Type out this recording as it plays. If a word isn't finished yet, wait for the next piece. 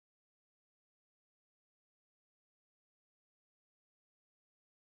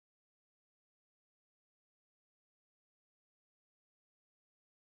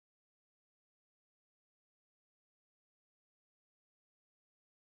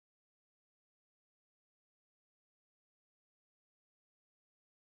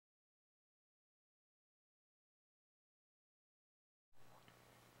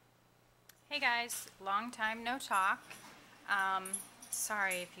Hey guys, long time no talk.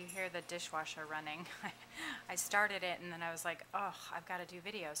 Sorry if you hear the dishwasher running. I started it and then I was like, oh, I've got to do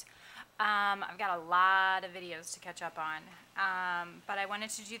videos. I've got a lot of videos to catch up on. But I wanted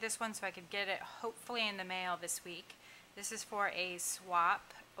to do this one so I could get it hopefully in the mail this week. This is for a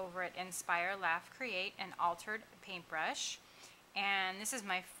swap over at Inspire Laugh Create, an altered paintbrush. And this is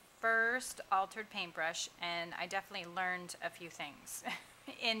my first altered paintbrush, and I definitely learned a few things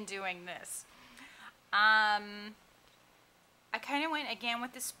in doing this. I kind of went again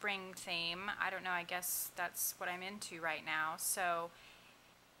with the spring theme. I don't know, I guess that's what I'm into right now. So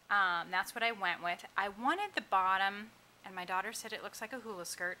that's what I went with. I wanted the bottom, and my daughter said it looks like a hula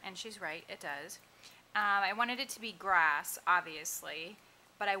skirt, and she's right, it does. I wanted it to be grass, obviously,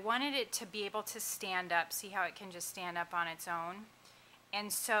 but I wanted it to be able to stand up. See how it can just stand up on its own?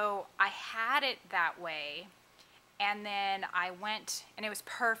 And so I had it that way, and then I went, and it was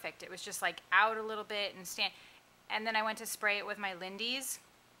perfect. It was just like out a little bit and stand. And then I went to spray it with my Lindy's,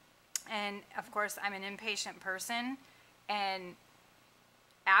 and of course I'm an impatient person, and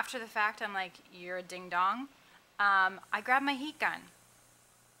after the fact I'm like, you're a ding dong. I grabbed my heat gun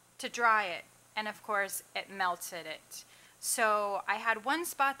to dry it, and of course it melted it. So I had one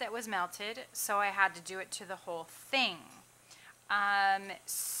spot that was melted, so I had to do it to the whole thing.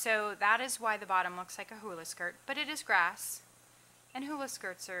 So that is why the bottom looks like a hula skirt, but it is grass, and hula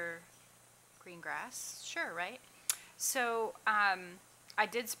skirts are green grass, sure, right? So I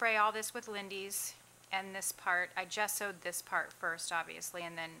did spray all this with Lindy's, and this part, I gessoed this part first, obviously,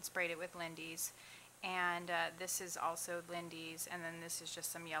 and then sprayed it with Lindy's. And this is also Lindy's, and then this is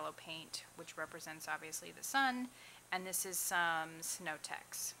just some yellow paint, which represents obviously the sun, and this is some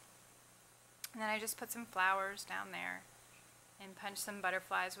Snow-Tex. And then I just put some flowers down there and punch some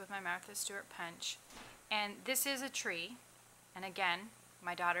butterflies with my Martha Stewart punch. And this is a tree, and again,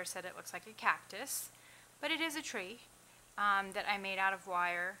 my daughter said it looks like a cactus, but it is a tree that I made out of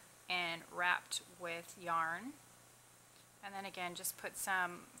wire and wrapped with yarn. And then again, just put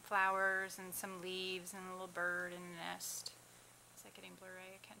some flowers and some leaves and a little bird in a nest. Is that getting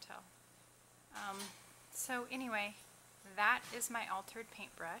blurry? I can't tell. So anyway, that is my altered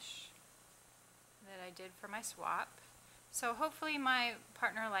paintbrush that I did for my swap. So hopefully my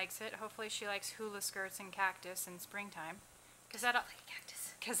partner likes it. Hopefully she likes hula skirts and cactus in springtime.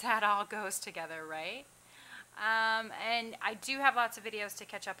 Because that all goes together, right? And I do have lots of videos to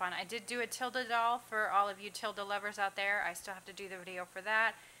catch up on. I did do a Tilda doll for all of you Tilda lovers out there. I still have to do the video for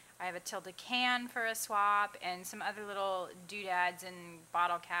that. I have a Tilda can for a swap and some other little doodads and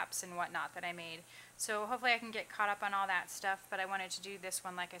bottle caps and whatnot that I made. So hopefully I can get caught up on all that stuff, but I wanted to do this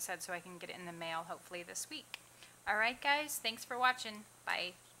one, like I said, so I can get it in the mail hopefully this week. Alright guys, thanks for watching.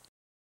 Bye.